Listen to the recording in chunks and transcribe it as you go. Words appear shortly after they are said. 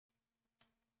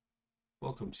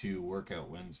Welcome to Workout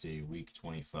Wednesday, week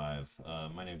 25.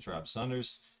 My name is Rob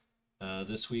Saunders.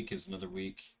 This week is another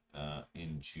week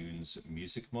in June's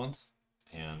Music Month,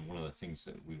 and one of the things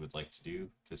that we would like to do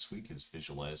this week is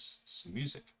visualize some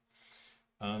music.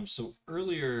 So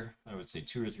earlier, I would say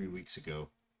 2 or 3 weeks ago,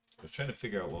 I was trying to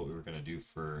figure out what we were going to do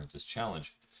for this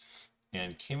challenge,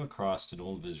 and came across an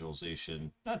old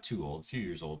visualization, not too old, a few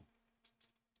years old,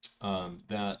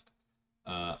 that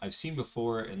I've seen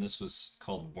before, and this was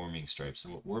called warming stripes.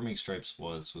 And what warming stripes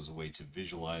was a way to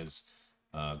visualize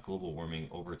global warming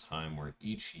over time, where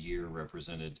each year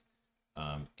represented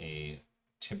a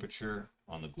temperature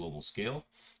on the global scale.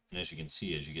 And as you can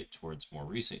see, as you get towards more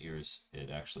recent years, it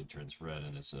actually turns red,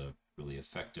 and it's a really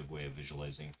effective way of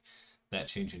visualizing that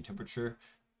change in temperature.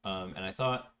 And I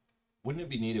thought, wouldn't it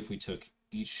be neat if we took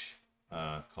each,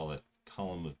 call it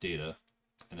column of data,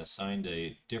 and assigned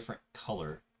a different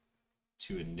color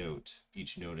to a note,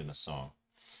 each note in a song.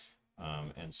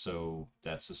 And so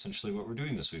that's essentially what we're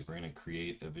doing this week. We're going to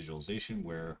create a visualization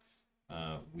where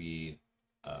we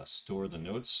store the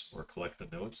notes or collect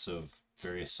the notes of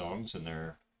various songs and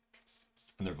their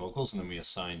vocals, and then we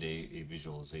assigned a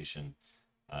visualization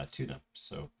to them.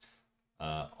 So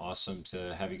awesome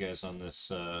to have you guys on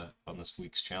this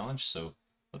week's challenge. So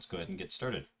let's go ahead and get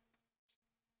started.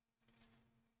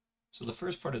 So the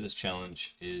first part of this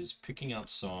challenge is picking out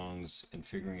songs and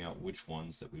figuring out which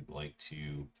ones that we'd like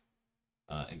to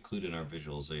include in our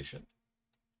visualization.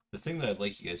 The thing that I'd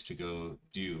like you guys to go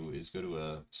do is go to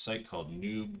a site called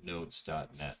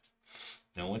noobnotes.net.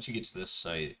 Now, once you get to this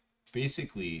site,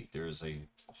 basically there's a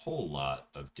whole lot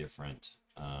of different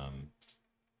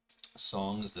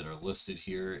songs that are listed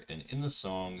here, and in the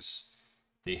songs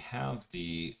they have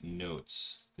the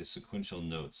notes, the sequential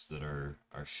notes that are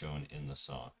shown in the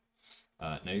song.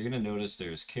 Now you're going to notice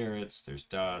there's carets, there's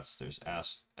dots, there's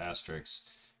asterisks.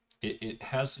 It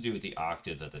has to do with the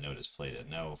octave that the note is played in.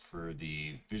 Now for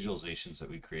the visualizations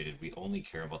that we created, we only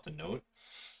care about the note.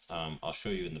 I'll show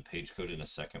you in the page code in a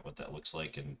second what that looks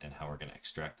like and how we're going to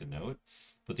extract the note.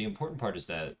 But the important part is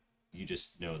that you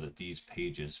just know that these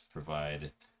pages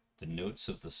provide the notes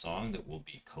of the song that we'll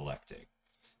be collecting.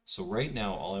 So right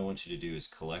now, all I want you to do is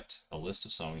collect a list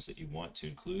of songs that you want to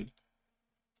include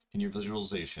in your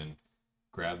visualization.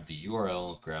 Grab the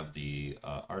URL, grab the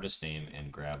artist name,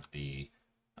 and grab the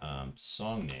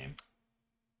song name,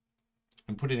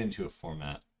 and put it into a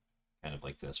format kind of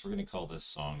like this. We're going to call this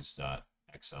songs.xlsx,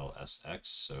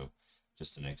 so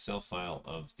just an Excel file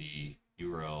of the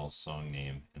URL, song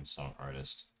name, and song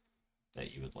artist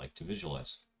that you would like to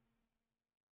visualize.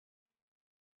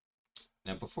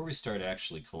 Now, before we start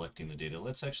actually collecting the data,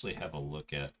 let's actually have a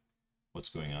look at what's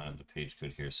going on in the page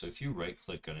code here. So if you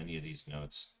right-click on any of these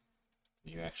notes,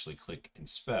 you actually click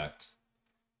inspect,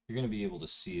 you're going to be able to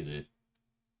see that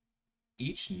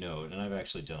each note, and I've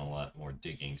actually done a lot more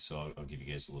digging, so I'll give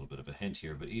you guys a little bit of a hint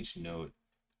here, but each note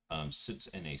sits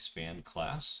in a span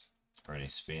class, or in a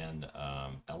span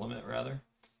element rather,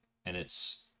 and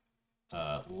its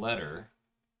letter,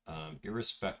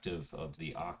 irrespective of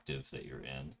the octave that you're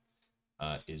in,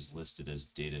 is listed as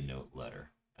data note letter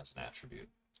as an attribute.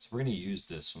 So we're going to use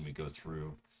this when we go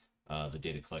through the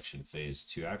data collection phase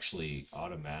to actually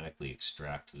automatically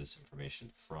extract this information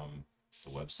from the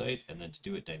website, and then to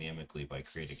do it dynamically by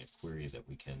creating a query that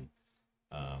we can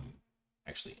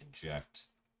actually inject,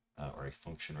 or a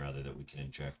function rather, that we can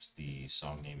inject the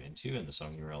song name into and the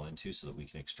song URL into, so that we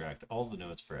can extract all the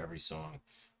notes for every song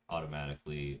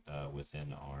automatically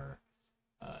within our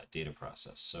data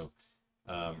process. So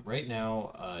right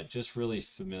now, just really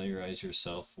familiarize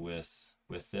yourself with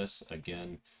this.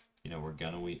 Again, we're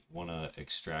gonna want to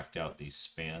extract out these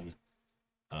span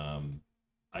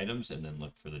items and then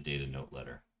look for the data note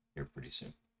letter here pretty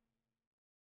soon.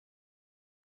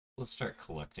 Let's start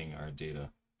collecting our data.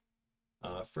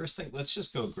 First thing, let's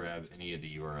just go grab any of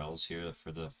the URLs here.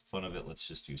 For the fun of it, let's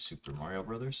just do Super Mario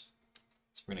Brothers.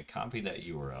 So we're going to copy that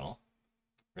URL.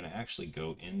 We're going to actually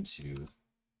go into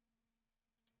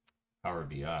Power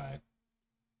BI.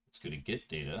 Let's go to Get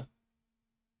Data.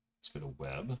 Let's go to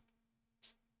Web.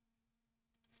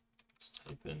 Let's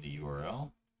type in the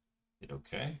URL. Hit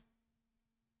OK.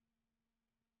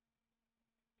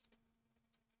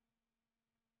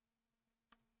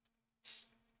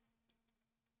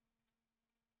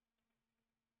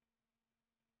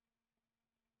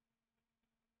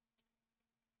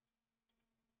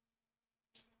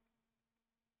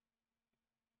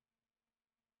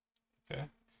 Okay.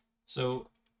 So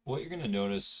what you're going to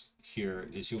notice here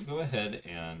is you'll go ahead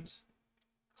and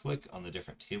click on the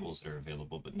different tables that are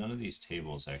available, but none of these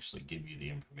tables actually give you the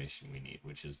information we need,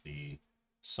 which is the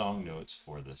song notes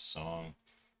for this song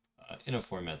in a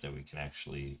format that we can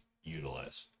actually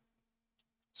utilize.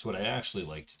 So what I actually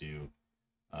like to do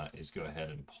is go ahead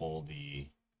and pull the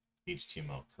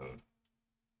HTML code.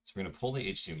 So we're going to pull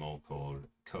the HTML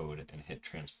code and hit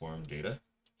transform data.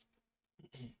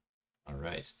 All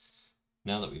right.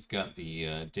 Now that we've got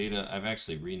the data, I've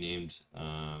actually renamed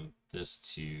this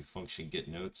to function get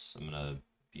notes. I'm going to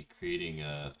be creating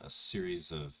a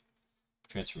series of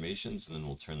transformations, and then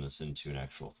we'll turn this into an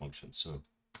actual function. So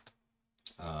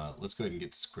let's go ahead and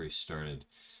get this query started.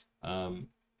 I'm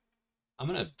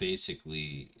going to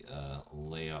basically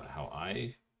lay out how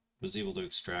I was able to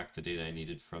extract the data I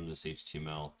needed from this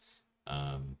HTML.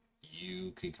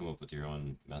 You can come up with your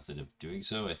own method of doing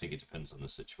so. I think it depends on the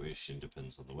situation,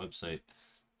 depends on the website.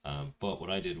 But what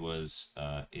I did was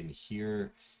in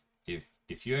here,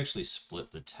 if you actually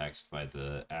split the text by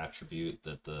the attribute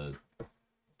that the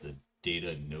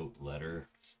data note letter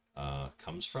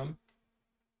comes from,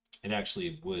 it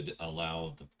actually would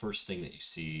allow the first thing that you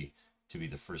see to be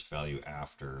the first value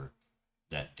after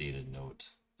that data note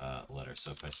letter.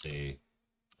 So if I say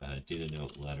data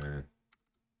note letter,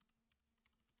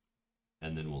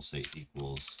 and then we'll say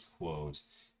equals quote,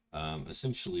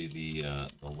 essentially the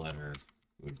letter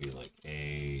would be like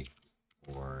A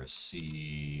or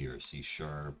C or C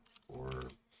sharp or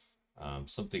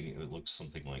something. It looks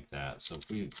something like that. So if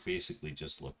we basically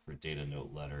just look for data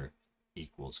note letter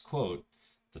equals quote,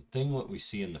 the thing what we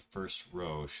see in the first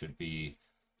row should be,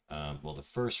 well, the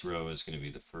first row is going to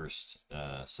be the first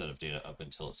set of data up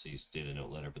until it sees data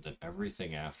note letter, but then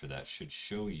everything after that should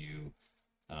show you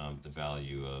the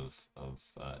value of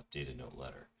data note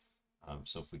letter.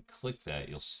 So if we click that,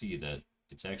 you'll see that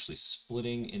it's actually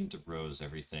splitting into rows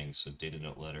everything. So data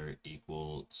note letter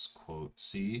equals quote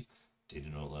C, data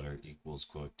note letter equals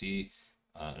quote D,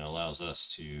 and allows us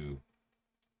to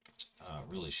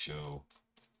really show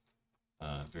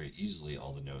very easily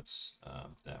all the notes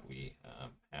that we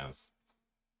have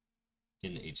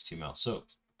in HTML. So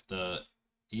the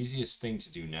easiest thing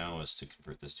to do now is to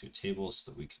convert this to a table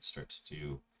so that we can start to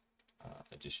do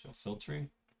additional filtering.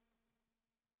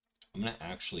 I'm going to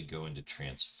actually go into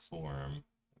transform,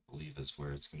 I believe is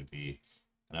where it's going to be,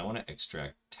 and I want to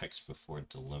extract text before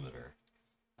delimiter.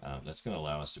 That's going to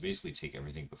allow us to basically take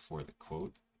everything before the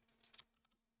quote,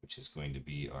 which is going to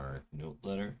be our note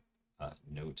letter.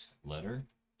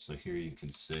 So here you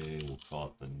can say, we'll call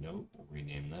it the note, we'll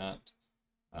rename that.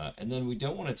 And then we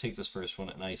don't want to take this first one,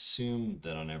 and I assume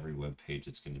that on every web page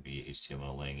it's going to be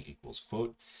HTML lang equals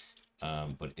quote.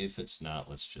 But if it's not,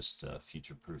 let's just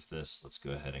future-proof this. Let's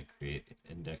go ahead and create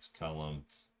an index column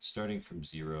starting from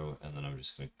 0, and then I'm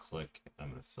just going to click, and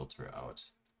I'm going to filter out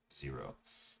 0.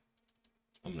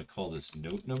 I'm going to call this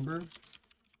note number, and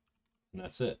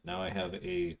that's it. Now I have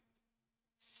a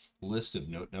list of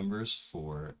note numbers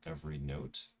for every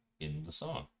note in the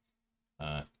song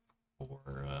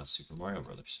for Super Mario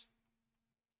Brothers.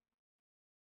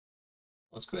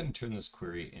 Let's go ahead and turn this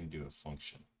query into a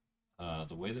function.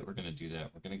 The way that we're going to do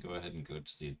that, we're going to go ahead and go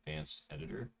to the advanced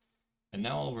editor. And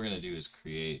now all we're going to do is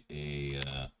create a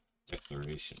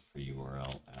declaration for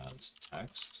URL as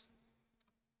text.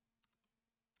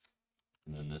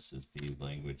 And then this is the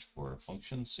language for a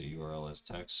function. So URL as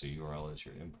text. So URL is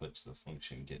your input to the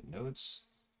function get notes.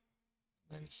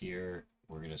 And then here,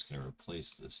 we're just going to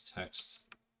replace this text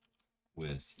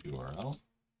with URL.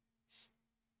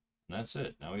 And that's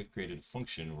it. Now we've created a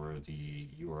function where the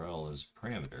URL is a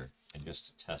parameter. And just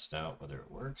to test out whether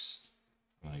it works,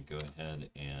 I'm going to go ahead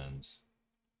and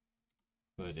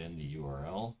put in the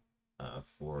URL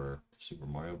for Super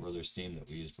Mario Brothers theme that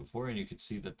we used before, and you can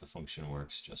see that the function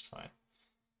works just fine.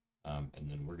 And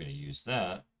then we're going to use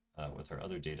that with our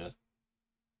other data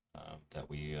that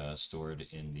we stored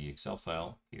in the Excel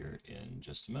file here in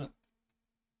just a minute.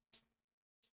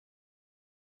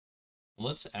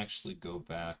 Let's actually go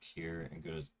back here and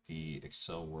go to the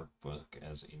Excel workbook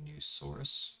as a new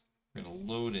source. We're going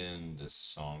to load in this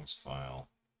songs file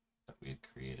that we had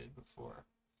created before.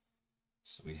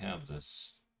 So we have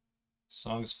this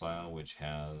songs file, which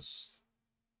has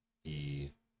the,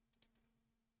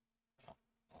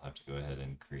 I'll have to go ahead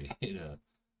and create a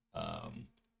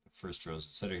first rows,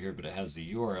 etc. here, but it has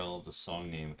the URL, the song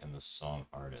name, and the song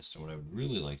artist. And what I would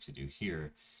really like to do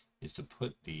here is to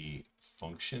put the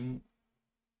function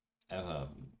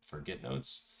for get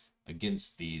notes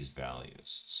against these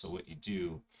values. So what you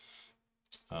do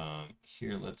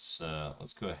here, let's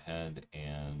go ahead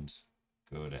and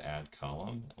go to add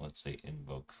column. Let's say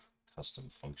invoke custom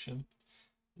function.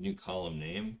 New column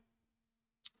name.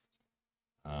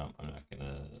 I'm not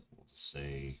gonna, we'll just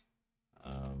say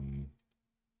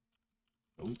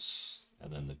notes,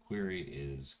 and then the query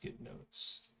is get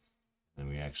notes. Then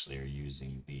we actually are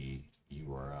using the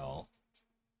URL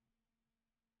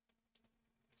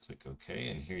click OK,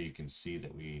 and here you can see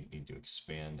that we need to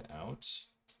expand out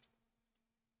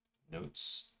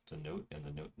notes, the note and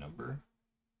the note number.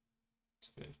 Let's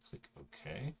go ahead and click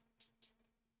OK.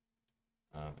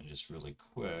 And just really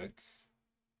quick,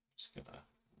 just gonna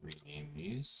rename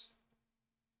these.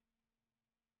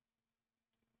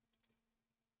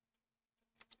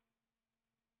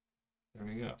 There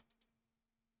we go.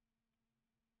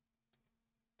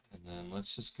 And then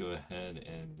let's just go ahead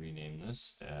and rename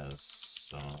this as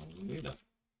song data.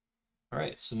 All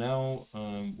right, so now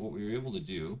what we were able to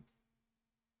do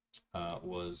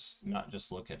was not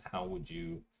just look at how would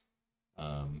you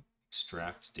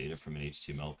extract data from an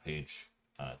HTML page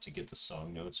to get the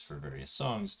song notes for various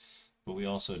songs, but we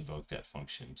also invoked that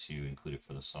function to include it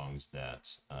for the songs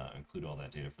that include all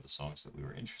that data for the songs that we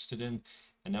were interested in.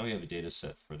 And now we have a data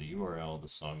set for the URL, the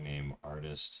song name,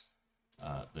 artist,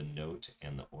 the note,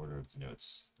 and the order of the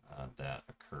notes that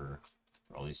occur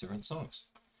for all these different songs.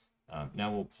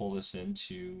 Now we'll pull this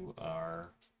into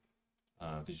our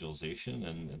visualization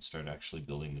and start actually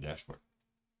building the dashboard.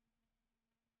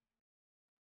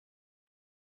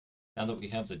 Now that we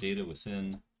have the data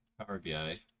within Power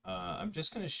BI, I'm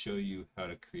just going to show you how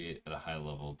to create at a high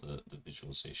level the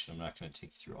visualization. I'm not going to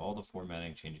take you through all the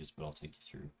formatting changes, but I'll take you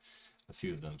through a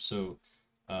few of them. So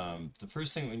the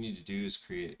first thing we need to do is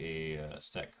create a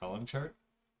stack column chart.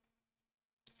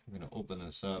 We're going to open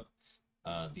this up.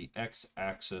 The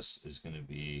x-axis is going to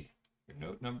be your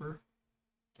note number.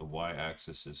 The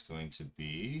y-axis is going to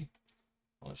be,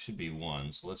 well, it should be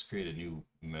 1. So let's create a new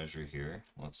measure here.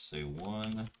 Let's say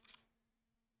 1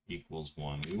 equals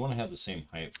 1. We want to have the same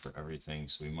height for everything,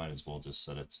 so we might as well just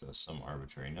set it to some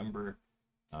arbitrary number.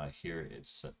 Here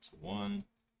it's set to 1.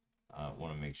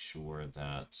 Want to make sure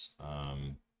that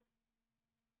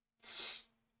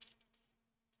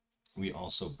we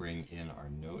also bring in our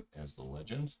note as the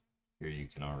legend. Here you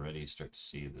can already start to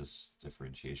see this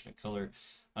differentiation of color.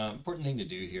 Important thing to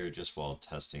do here just while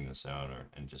testing this out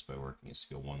and just by working is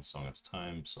to go one song at a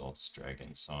time. So I'll just drag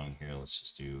in song here. Let's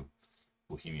just do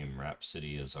Bohemian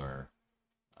Rhapsody as our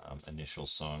initial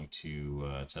song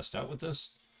to test out with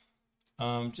this.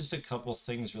 Just a couple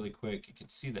things really quick. You can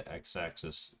see the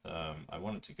x-axis. I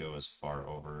want it to go as far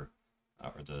over,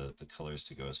 or the colors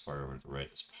to go as far over to the right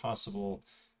as possible.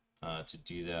 To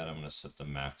do that, I'm going to set the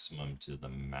maximum to the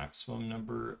maximum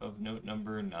number of note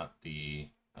number, not the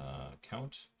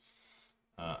count.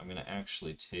 I'm going to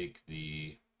actually take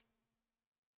the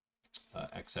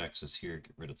x-axis here,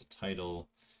 get rid of the title,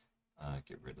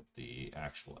 get rid of the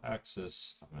actual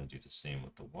axis. I'm going to do the same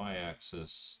with the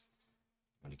y-axis.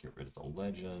 I'm going to get rid of the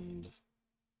legend.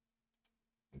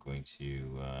 I'm going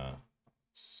to,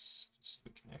 just so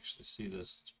we can actually see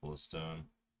this, let's pull this down.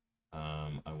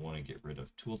 I want to get rid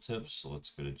of tooltips, so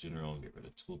let's go to general and get rid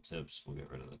of tooltips. We'll get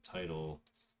rid of the title.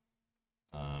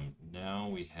 Now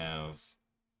we have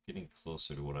getting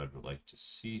closer to what I would like to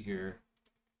see here.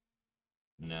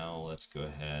 Now let's go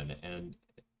ahead, and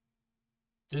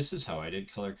this is how I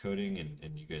did color coding,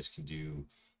 and you guys can do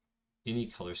any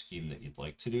color scheme that you'd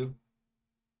like to do.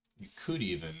 You could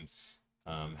even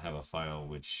have a file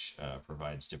which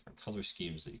provides different color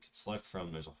schemes that you could select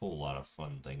from. There's a whole lot of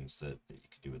fun things that you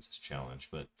could do with this challenge.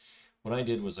 But what I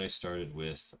did was I started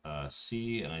with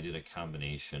C, and I did a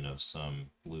combination of some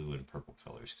blue and purple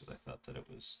colors because I thought that it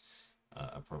was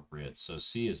appropriate. So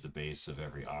C is the base of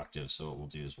every octave. So what we'll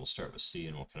do is we'll start with C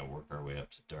and we'll kind of work our way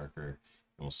up to darker,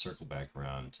 and we'll circle back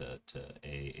around to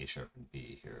A sharp, and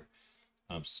B here.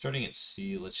 Starting at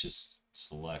C, let's just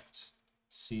select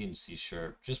C and C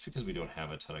sharp. Just because we don't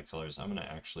have a ton of colors, I'm going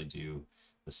to actually do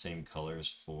the same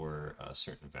colors for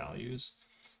certain values.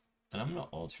 And I'm going to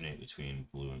alternate between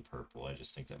blue and purple. I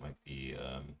just think that might be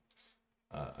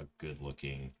a good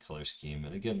looking color scheme.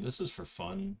 And again, this is for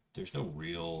fun. There's no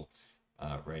real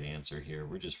right answer here.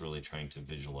 We're just really trying to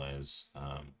visualize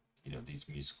these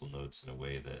musical notes in a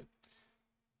way that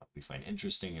we find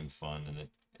interesting and fun. And it,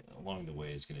 along the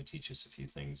way, is going to teach us a few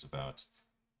things about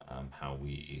how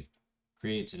we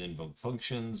create and invoke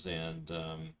functions. And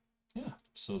yeah,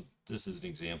 so this is an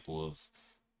example of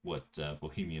what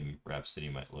Bohemian Rhapsody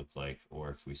might look like,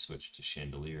 or if we switch to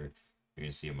Chandelier, you're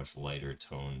going to see a much lighter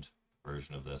toned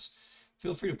version of this.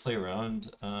 Feel free to play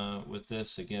around with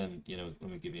this. Again,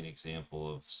 let me give you an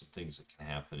example of some things that can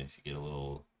happen if you get a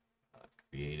little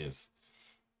creative.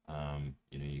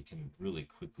 You can really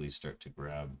quickly start to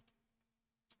grab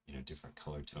different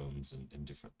color tones and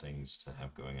different things to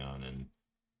have going on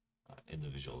in the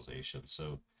visualization.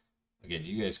 So again,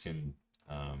 you guys can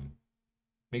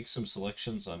make some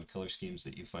selections on color schemes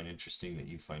that you find interesting, that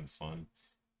you find fun,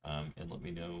 and let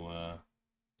me know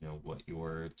what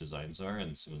your designs are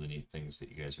and some of the neat things that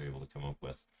you guys are able to come up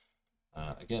with.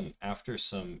 Again, after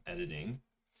some editing,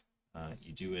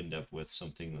 you do end up with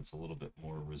something that's a little bit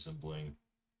more resembling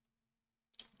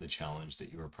the challenge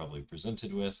that you were probably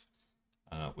presented with,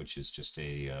 which is just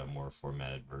a more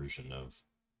formatted version of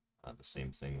the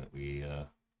same thing that we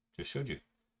just showed you.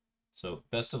 So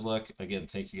best of luck. Again,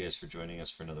 thank you guys for joining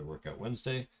us for another Workout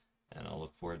Wednesday, and I'll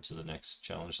look forward to the next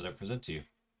challenge that I present to you.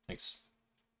 Thanks.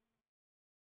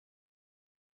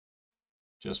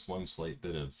 Just one slight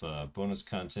bit of bonus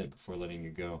content before letting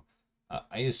you go.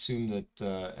 I assume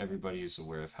that everybody is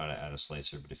aware of how to add a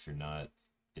slicer, but if you're not,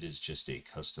 it is just a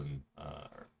custom,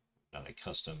 or not a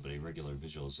custom, but a regular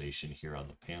visualization here on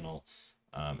the panel.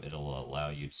 It'll allow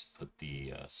you to put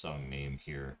the song name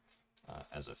here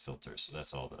as a filter. So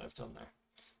that's all that I've done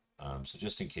there. So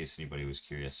just in case anybody was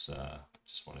curious,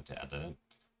 just wanted to add that in.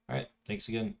 All right, thanks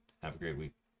again. Have a great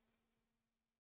week.